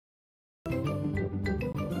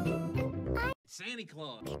Santa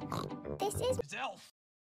Claus. This is... It's Elf.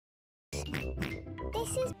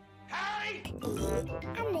 This is... Harry!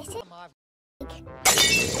 And this is...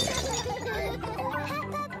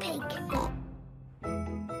 Peppa Pig.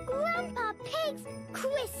 Grandpa Pig's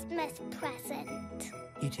Christmas present.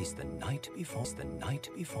 It is the night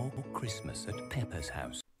before Christmas at Peppa's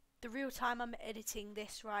house. The real time I'm editing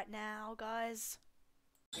this right now, guys.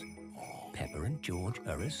 Peppa and George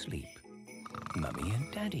are asleep. Mummy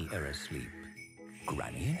and Daddy are asleep.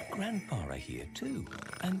 Granny and Grandpa are here too,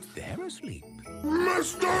 and they're asleep.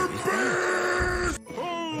 Mr. Pig!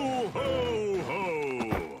 Ho, ho,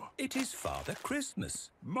 ho! It is Father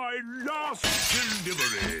Christmas. My last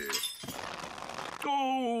delivery!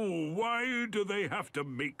 Oh, why do they have to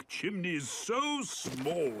make chimneys so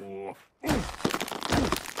small?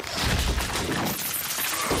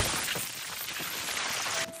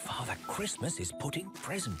 Father Christmas is putting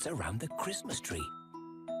presents around the Christmas tree.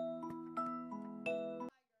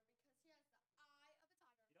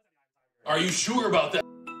 Are you sure about that?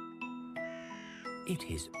 It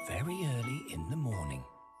is very early in the morning.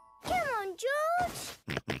 Come on, George.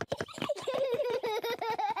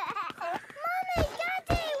 Mummy,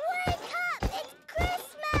 Daddy, wake up! It's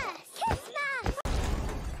Christmas!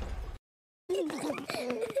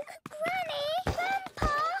 Granny,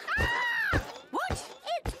 Grandpa! Ah! What?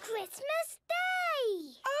 It's Christmas Day!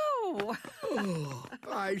 Oh! Oh,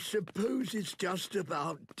 I suppose it's just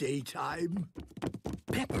about daytime.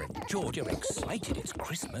 Peppa and George are excited it's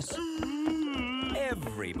Christmas.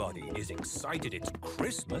 Everybody is excited it's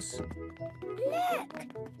Christmas. Look!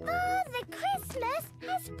 Father Christmas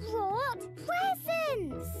has brought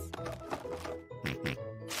presents!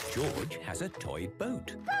 George has a toy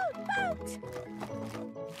boat. Boat!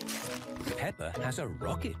 Peppa has a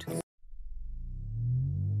rocket. Who's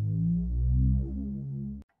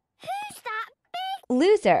that big...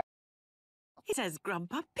 Loser. It says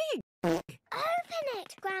Grandpa Pig. Open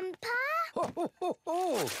it, Grandpa! Ho, ho, ho,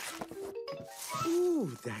 ho.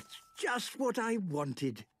 Ooh, that's just what I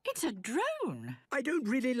wanted. It's a drone. I don't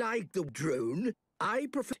really like the drone. I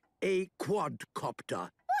prefer a quadcopter.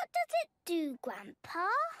 What does it do, Grandpa?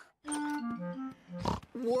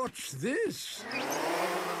 What's this?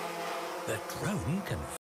 The drone can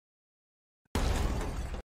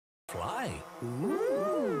fly.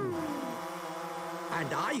 Ooh.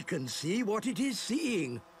 And I can see what it is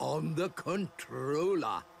seeing on the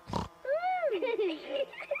controller.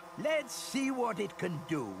 Let's see what it can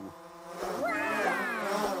do.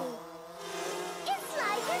 Wow! It's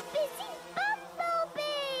like a busy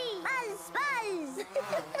bumblebee! Buzz, buzz!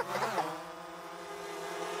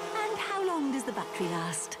 And how long does the battery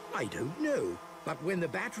last? I don't know, but when the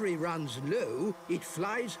battery runs low, it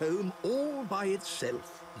flies home all by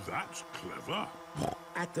itself. That's clever.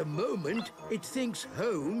 At the moment, it thinks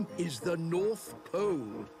home is the North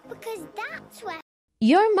Pole. Because that's where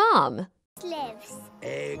Your mom. it lives.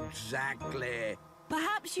 Exactly.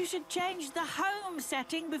 Perhaps you should change the home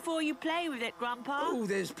setting before you play with it, Grandpa. Oh,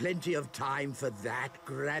 there's plenty of time for that,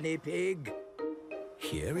 Granny Pig.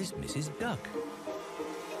 Here is Mrs. Duck.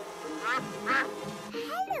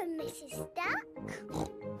 Hello, Mrs. Duck.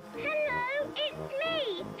 Hello, it's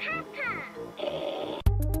me, Peppa.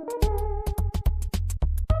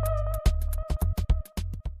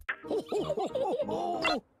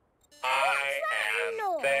 I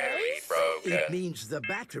am very broken. It means the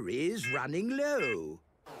battery is running low.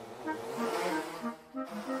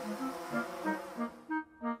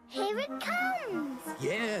 Here it comes.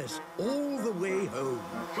 Yes, all the way home.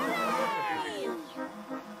 Hooray!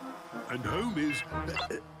 And home is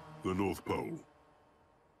the North Pole.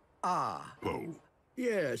 Ah, Pole.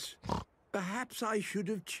 yes. Perhaps I should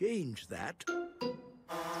have changed that.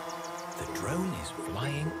 The drone is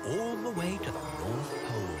flying all the way to the North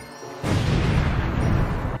Pole.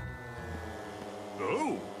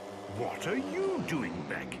 Oh, what are you doing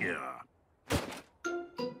back here?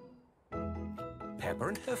 Peppa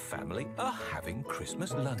and her family are having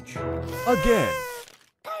Christmas lunch. Again.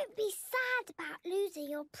 Don't be sad about losing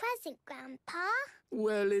your present, Grandpa.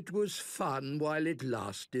 Well, it was fun while it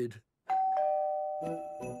lasted.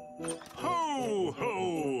 Ho,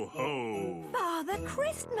 ho, ho. Father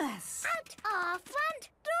Christmas. At our front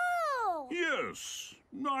door. Yes,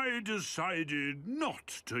 I decided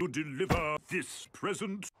not to deliver this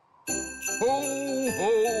present. Ho,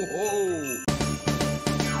 ho, ho.